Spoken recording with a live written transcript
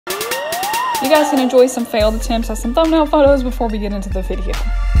You guys can enjoy some failed attempts at some thumbnail photos before we get into the video.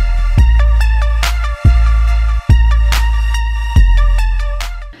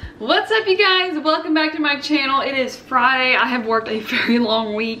 What's up, you guys? Welcome back to my channel. It is Friday. I have worked a very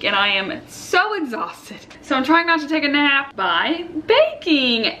long week and I am so exhausted. So I'm trying not to take a nap by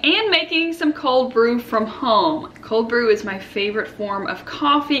baking and making some cold brew from home. Cold brew is my favorite form of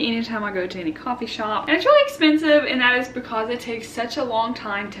coffee anytime I go to any coffee shop. And it's really expensive, and that is because it takes such a long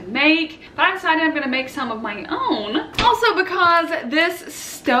time to make. But I decided I'm gonna make some of my own. Also because this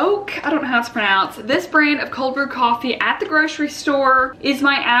Stoke, I don't know how it's pronounced, this brand of cold brew coffee at the grocery store is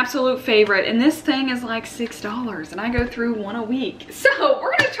my absolute favorite. And this thing is like $6 and I go through one a week. So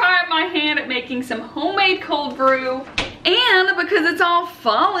we're gonna try my hand at making some homemade cold brew. And because it's all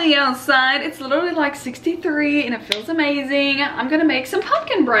folly outside, it's literally like 63 and it feels amazing, I'm gonna make some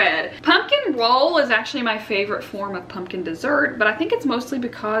pumpkin bread. Pumpkin roll is actually my favorite form of pumpkin dessert, but I think it's mostly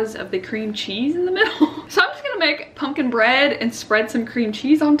because of the cream cheese in the middle. So I'm just gonna make pumpkin bread and spread some cream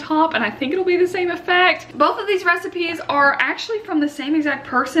cheese on top, and I think it'll be the same effect. Both of these recipes are actually from the same exact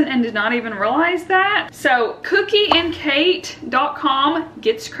person and did not even realize that. So cookieandkate.com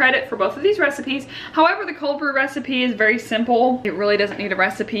gets credit for both of these recipes. However, the cold brew recipe is very simple. It really doesn't need a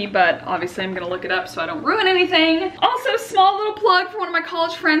recipe, but obviously I'm gonna look it up so I don't ruin anything. Also, small little plug for one of my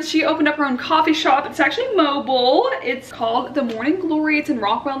college friends. She opened up her own coffee shop. It's actually mobile. It's called The Morning Glory. It's in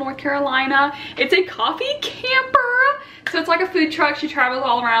Rockwell, North Carolina. It's a coffee camper. So it's like a food truck. She travels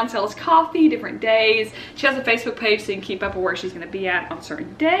all around, sells coffee different days. She has a Facebook page so you can keep up with where she's gonna be at on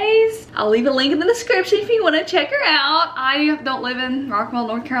certain days. I'll leave a link in the description if you wanna check her out. I don't live in Rockwell,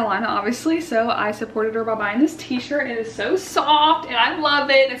 North Carolina, obviously, so I supported her by buying this t-shirt. It is so soft and I love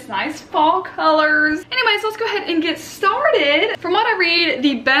it. It's nice fall colors. Anyways, let's go ahead and get started. From what I read,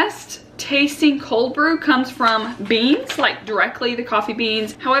 the best tasting cold brew comes from beans, like directly the coffee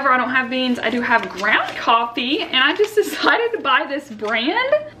beans. However, I don't have beans. I do have ground coffee, and I just decided to buy this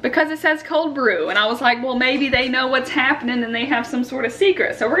brand because it says cold brew, and I was like, well, maybe they know what's happening and they have some sort of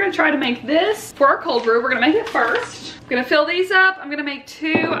secret. So we're gonna try to make this for our cold brew. We're gonna make it first. I'm gonna fill these up. I'm gonna make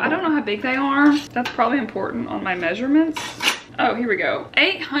two. I don't know how big they are. That's probably important on my measurements. Oh, here we go.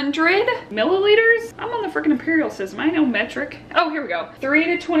 800 milliliters. I'm on the freaking imperial system. I know metric. Oh, here we go. 3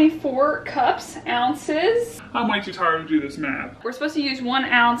 to 24 cups, ounces. I'm way too tired to do this math. We're supposed to use 1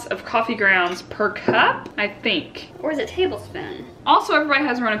 ounce of coffee grounds per cup, I think. Or is it tablespoon? Also, everybody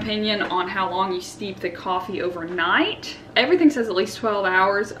has their own opinion on how long you steep the coffee overnight. Everything says at least 12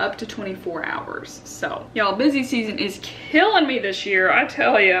 hours, up to 24 hours. So, y'all, busy season is killing me this year. I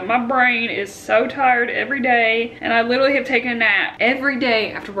tell you, my brain is so tired every day, and I literally have taken a nap every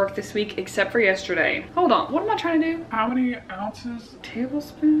day after work this week, except for yesterday. Hold on, what am I trying to do? How many ounces?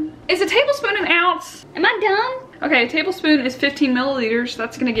 Tablespoon? Is a tablespoon an ounce? Am I dumb? Okay, a tablespoon is 15 milliliters.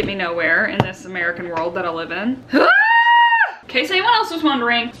 That's gonna get me nowhere in this American world that I live in. In case anyone else was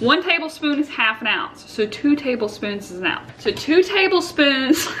wondering, 1 tablespoon is half an ounce. So 2 tablespoons is an ounce. So 2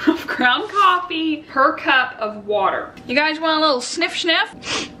 tablespoons of ground coffee per cup of water. You guys want a little sniff sniff?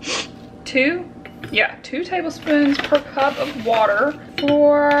 2 tablespoons per cup of water.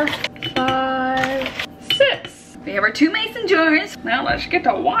 4, 5, 6. We have our 2 mason jars. Now let's get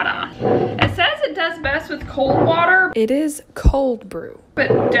the water. It says it does best with cold water. It is cold brew,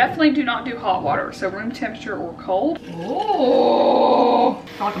 but definitely do not do hot water. So room temperature or cold. Oh, I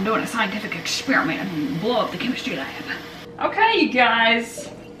feel like I'm doing a scientific experiment and blow up the chemistry lab. Okay, you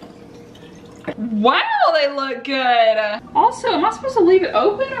guys. Wow, they look good. Also, am I supposed to leave it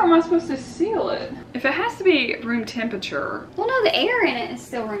open or am I supposed to seal it? If it has to be room temperature. Well, no, the air in it is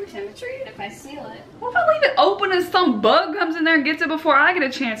still room temperature, even if I seal it. What if I leave it open and some bug comes in there and gets it before I get a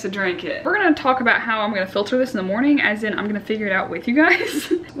chance to drink it? We're gonna talk about how I'm gonna filter this in the morning, as in I'm gonna figure it out with you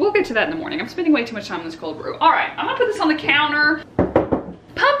guys. We'll get to that in the morning. I'm spending way too much time on this cold brew. All right, I'm gonna put this on the counter.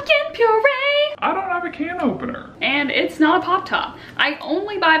 Pumpkin puree. I don't have a can opener. And it's not a pop top. I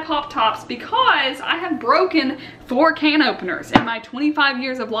only buy pop tops because I have broken 4 can openers in my 25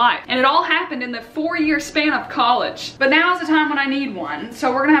 years of life. And it all happened in the 4-year span of college. But now is the time when I need one.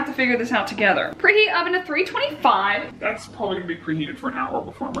 So we're gonna have to figure this out together. Preheat oven to 325. That's probably gonna be preheated for an hour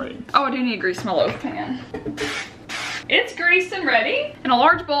before I'm ready. Oh, I do need to grease my loaf pan. It's greased and ready. In a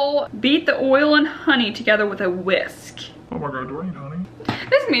large bowl, beat the oil and honey together with a whisk. Oh my God, do I need honey?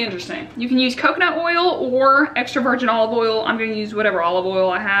 This is gonna be interesting. You can use coconut oil or extra virgin olive oil. I'm gonna use whatever olive oil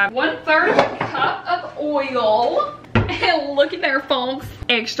I have. 1/3 cup of oil. And look at there, folks.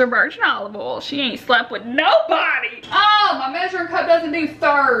 Extra virgin olive oil. She ain't slept with nobody. Oh, my measuring cup doesn't do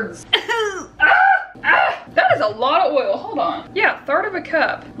thirds. That is a lot of oil. Hold on. Yeah, 1/3 of a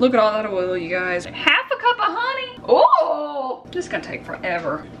cup. Look at all that oil, you guys. 1/2 cup of honey. Oh, this is gonna take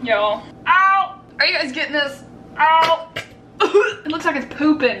forever, y'all. Ow! Are you guys getting this? Ow! It looks like it's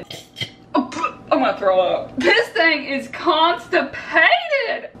pooping. I'm gonna throw up. This thing is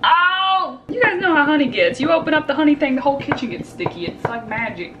constipated. Ow! You guys know how honey gets. You open up the honey thing, the whole kitchen gets sticky. It's like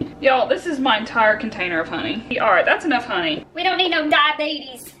magic. Y'all, this is my entire container of honey. All right, that's enough honey. We don't need no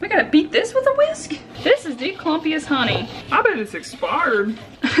diabetes. We gotta beat this with a whisk? This is the clumpiest honey. I bet it's expired.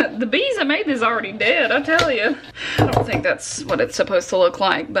 The bees that made this already dead, I tell you. I don't think that's what it's supposed to look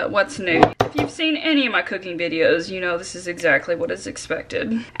like, but what's new? If you've seen any of my cooking videos, you know this is exactly what is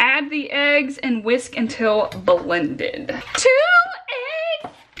expected. Add the eggs and whisk until blended. 2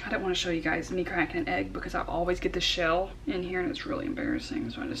 eggs! I don't want to show you guys me cracking an egg because I always get the shell in here and it's really embarrassing,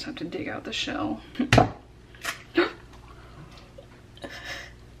 so I just have to dig out the shell.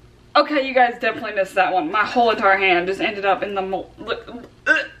 Okay, you guys definitely missed that one. My whole entire hand just ended up in the mold. Look,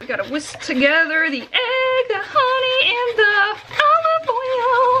 we gotta whisk together the egg, the honey, and the olive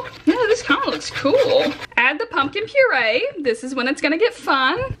oil. Yeah, this kind of looks cool. Add the pumpkin puree. This is when it's gonna get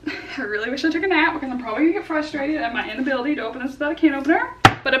fun. I really wish I took a nap because I'm probably gonna get frustrated at my inability to open this without a can opener.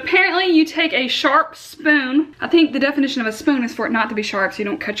 But apparently you take a sharp spoon. I think the definition of a spoon is for it not to be sharp so you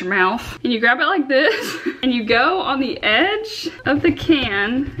don't cut your mouth. And you grab it like this and you go on the edge of the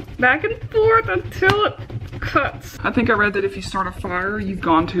can back and forth until it cuts. I think I read that if you start a fire, you've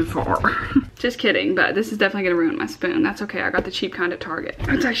gone too far. Just kidding, but this is definitely gonna ruin my spoon. That's okay, I got the cheap kind at Target.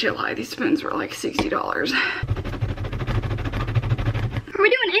 It's actually a lie, these spoons were like $60. Are we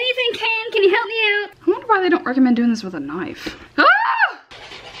doing anything, Ken? Can you help me out? I wonder why they don't recommend doing this with a knife. Ah!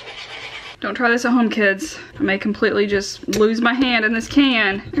 Don't try this at home, kids. I may completely just lose my hand in this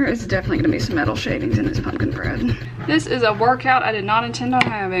can. There is definitely gonna be some metal shavings in this pumpkin bread. This is a workout I did not intend on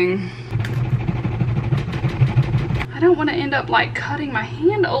having. I don't want to end up like cutting my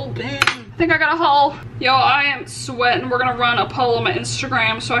hand open. I think I got a haul. Y'all, I am sweating. We're gonna run a poll on my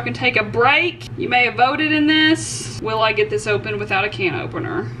Instagram so I can take a break. You may have voted in this. Will I get this open without a can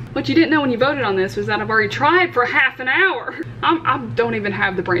opener? What you didn't know when you voted on this was that I've already tried for half an hour. I don't even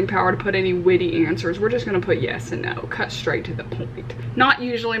have the brain power to put any witty answers. We're just gonna put yes and no, cut straight to the point. Not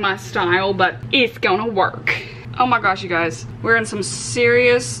usually my style, but it's gonna work. Oh my gosh, you guys. We're in some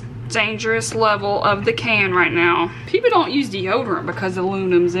serious, dangerous level of the can right now. People don't use deodorant because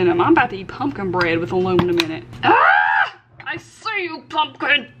aluminum's in them. I'm about to eat pumpkin bread with aluminum in it. Ah! I see you,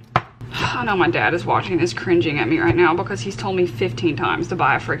 pumpkin! I know my dad is watching this cringing at me right now because he's told me 15 times to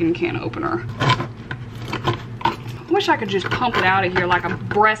buy a freaking can opener. I wish I could just pump it out of here like a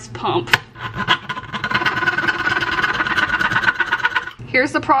breast pump.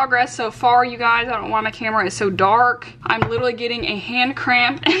 Here's the progress so far, you guys. I don't know why my camera is so dark. I'm literally getting a hand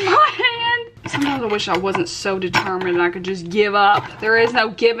cramp in my hand. Sometimes I wish I wasn't so determined and I could just give up. There is no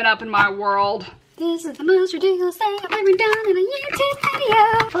giving up in my world. This is the most ridiculous thing I've ever done in a YouTube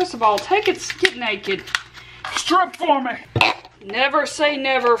video. First of all, take it, get naked. Strip for me. Never say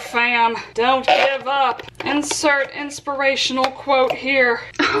never, fam. Don't give up. Insert inspirational quote here.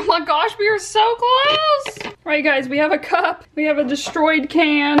 Oh my gosh, we are so close. All right, guys, we have a cup, we have a destroyed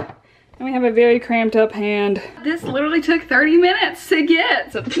can, and we have a very cramped up hand. This literally took 30 minutes to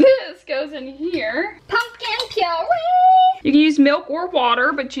get. So this goes in here. Pumpkin puree. You can use milk or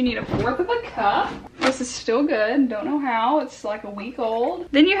water, but you need 1/4 of a cup. This is still good, don't know how, it's like a week old.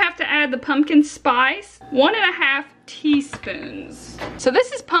 Then you have to add the pumpkin spice, 1½ teaspoons. So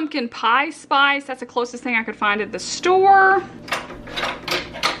this is pumpkin pie spice, that's the closest thing I could find at the store.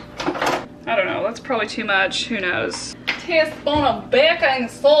 I don't know, that's probably too much, who knows. Teaspoon of baking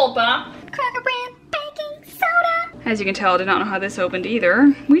soda. Cracker Brand baking soda. As you can tell, I did not know how this opened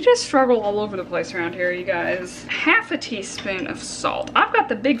either. We just struggle all over the place around here, you guys. 1/2 teaspoon of salt. I've got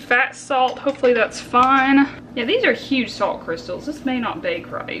the big fat salt. Hopefully that's fine. Yeah, these are huge salt crystals. This may not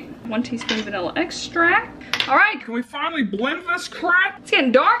bake right. 1 teaspoon vanilla extract. All right. Can we finally blend this crap? It's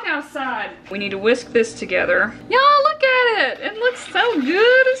getting dark outside. We need to whisk this together. Y'all, look at it. It looks so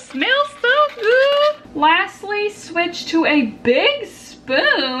good. It smells so good. Lastly, switch to a big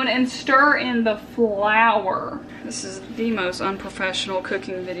spoon and stir in the flour. This is the most unprofessional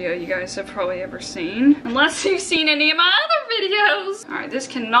cooking video you guys have probably ever seen. Unless you've seen any of my other videos. All right, this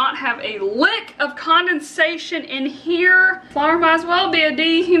cannot have a lick of condensation in here. Flour might as well be a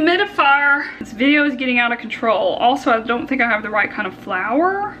dehumidifier. This video is getting out of control. Also, I don't think I have the right kind of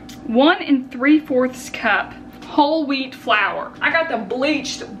flour. 1 3/4 cup whole wheat flour. I got the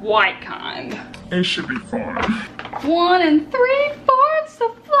bleached white kind. It should be fine. 1 3/4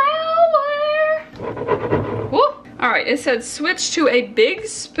 of flour. Whoop. All right, it said switch to a big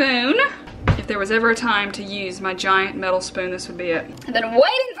spoon. If there was ever a time to use my giant metal spoon, this would be it. I've been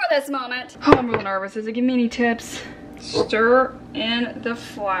waiting for this moment. Oh, I'm real nervous. Does it give me any tips? Stir in the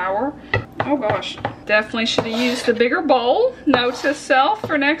flour. Oh gosh. Definitely should have used the bigger bowl. Note to self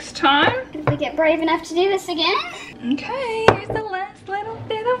for next time. If we get brave enough to do this again. Okay, here's the last little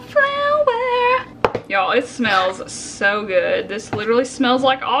bit of flour. Y'all, it smells so good. This literally smells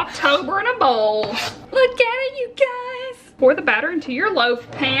like October in a bowl. Look at it, you guys. Pour the batter into your loaf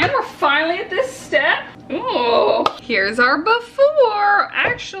pan. We're finally at this step. Ooh, here's our before.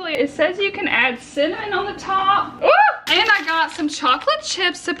 Actually, it says you can add cinnamon on the top. Ooh, and I got some chocolate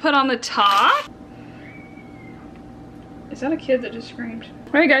chips to put on the top. Is that a kid that just screamed?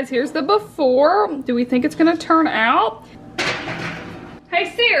 All right, guys, here's the before. Do we think it's gonna turn out?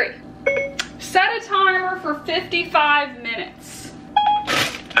 Hey, Siri, set a timer for 55 minutes.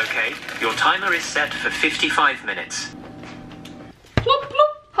 Okay, your timer is set for 55 minutes. Bloop,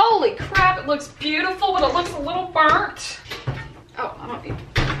 bloop. Holy crap, it looks beautiful, but it looks a little burnt. Oh, I don't need...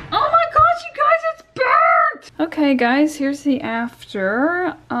 Oh my gosh, you guys, it's burnt! Okay, guys, here's the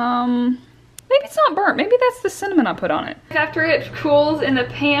after. Maybe it's not burnt. Maybe that's the cinnamon I put on it. After it cools in the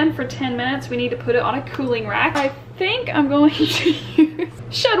pan for 10 minutes, we need to put it on a cooling rack. I think I'm going to use...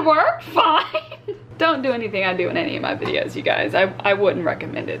 Should work, fine. Don't do anything I do in any of my videos, you guys. I wouldn't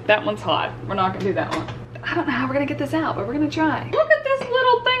recommend it. That one's hot. We're not gonna do that one. I don't know how we're gonna get this out, but we're gonna try. Look at this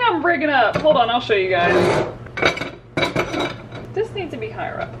little thing I'm rigging up. Hold on, I'll show you guys. This needs to be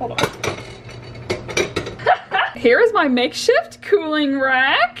higher up. Hold on. Here is my makeshift cooling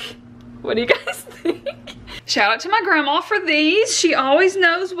rack. What do you guys think? Shout out to my grandma for these. She always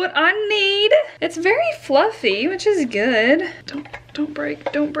knows what I need. It's very fluffy, which is good. Don't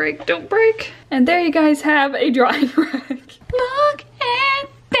break, don't break, don't break. And there you guys have a drying rack. Look at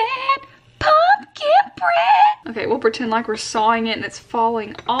that pumpkin bread. Okay, we'll pretend like we're sawing it and it's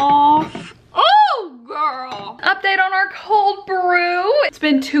falling off. Oh, girl. Update on our cold brew. It's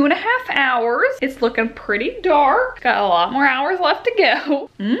been 2.5 hours. It's looking pretty dark. Got a lot more hours left to go.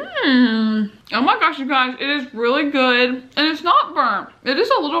 Oh my gosh, you guys, it is really good. And it's not burnt. It is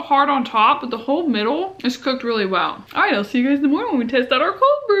a little hard on top, but the whole middle is cooked really well. All right, I'll see you guys in the morning when we test out our cold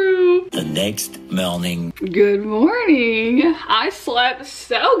brew. The next morning. Good morning. I slept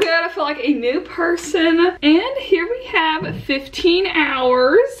so good. I feel like a new person. And here we have 15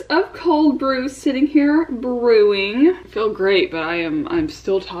 hours of cold brew sitting here brewing. I feel great, but I'm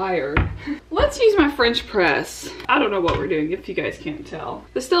still tired. Let's use my French press. I don't know what we're doing, if you guys can't tell.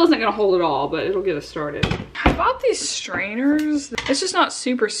 This still isn't gonna hold it all, but it'll get us started. I bought these strainers. It's just not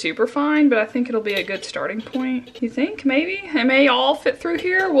super fine, but I think it'll be a good starting point. You think, maybe? It may all fit through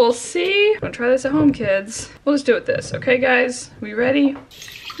here, we'll see. I'm gonna try this at home, kids. We'll just do it this, okay guys? We ready?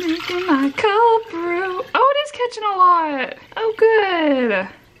 Making my cold brew. Oh, it is catching a lot. Oh, good.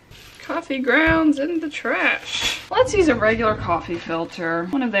 Coffee grounds in the trash. Let's use a regular coffee filter.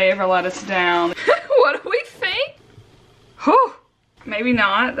 When have they ever let us down? What do we think? Whew. Maybe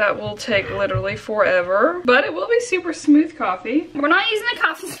not. That will take literally forever, but it will be super smooth coffee. We're not using the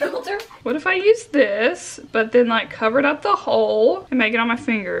coffee filter. What if I use this, but then like covered up the hole and make it on my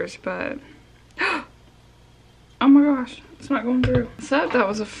fingers, but... Oh my gosh, it's not going through. So that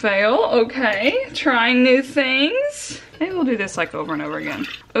was a fail. Okay, trying new things. Maybe we'll do this like over and over again.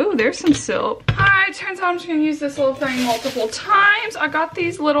 Oh, there's some silk. All right, turns out I'm just gonna use this little thing multiple times. I got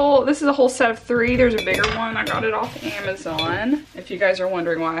these little, this is a whole set of 3. There's a bigger one. I got it off Amazon. If you guys are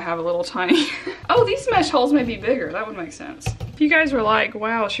wondering why I have a little tiny. Oh, these mesh holes may be bigger. That would make sense. If you guys were like,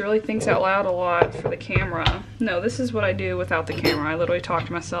 wow, she really thinks out loud a lot for the camera. No, this is what I do without the camera. I literally talk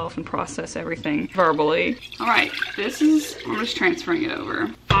to myself and process everything verbally. All right, this is, I'm just transferring it over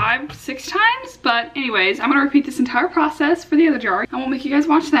 5-6 times. But anyways, I'm gonna repeat this entire process for the other jar. I won't make you guys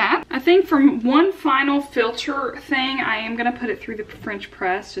watch that. I think for one final filter thing, I am gonna put it through the French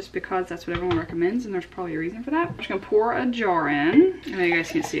press just because that's what everyone recommends and there's probably a reason for that. I'm just gonna pour a jar in. I know you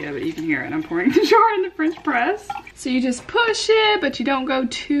guys can't see it, but you can hear it. I'm pouring the jar in the French press. So you just push it, but you don't go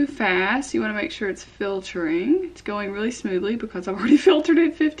too fast. You wanna make sure it's filtering. It's going really smoothly because I've already filtered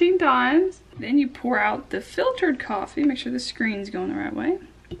it 15 times. Then you pour out the filtered coffee. Make sure the screen's going the right way.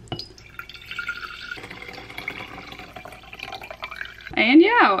 And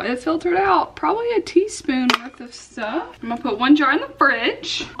yeah, it filtered out probably a teaspoon worth of stuff. I'm gonna put 1 jar in the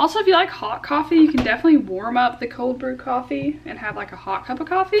fridge. Also, if you like hot coffee, you can definitely warm up the cold brew coffee and have like a hot cup of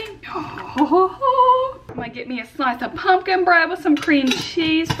coffee. I might get me a slice of pumpkin bread with some cream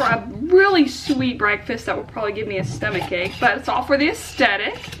cheese for a really sweet breakfast that will probably give me a stomach ache, but it's all for the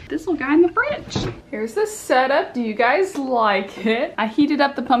aesthetic. This little guy in the fridge. Here's the setup. Do you guys like it? I heated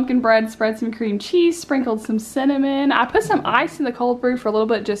up the pumpkin bread, spread some cream cheese, sprinkled some cinnamon. I put some ice in the cold brew for a little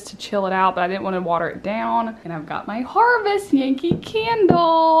bit just to chill it out, but I didn't want to water it down. And I've got my Harvest Yankee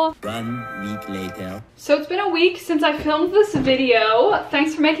candle. 1 week later. So it's been a week since I filmed this video.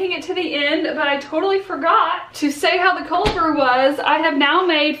 Thanks for making it to the end, but I totally forgot to say how the cold brew was. I have now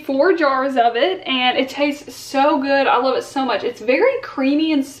made 4 jars of it and it tastes so good. I love it so much. It's very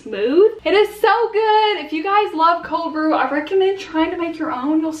creamy and smooth. It is so good. If you guys love cold brew, I recommend trying to make your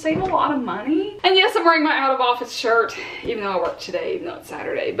own. You'll save a lot of money. And yes, I'm wearing my out of office shirt, even though I work today, even though it's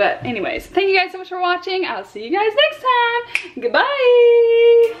Saturday. But anyways, thank you guys so much for watching. I'll see you guys next time.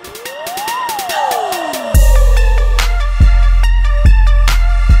 Goodbye.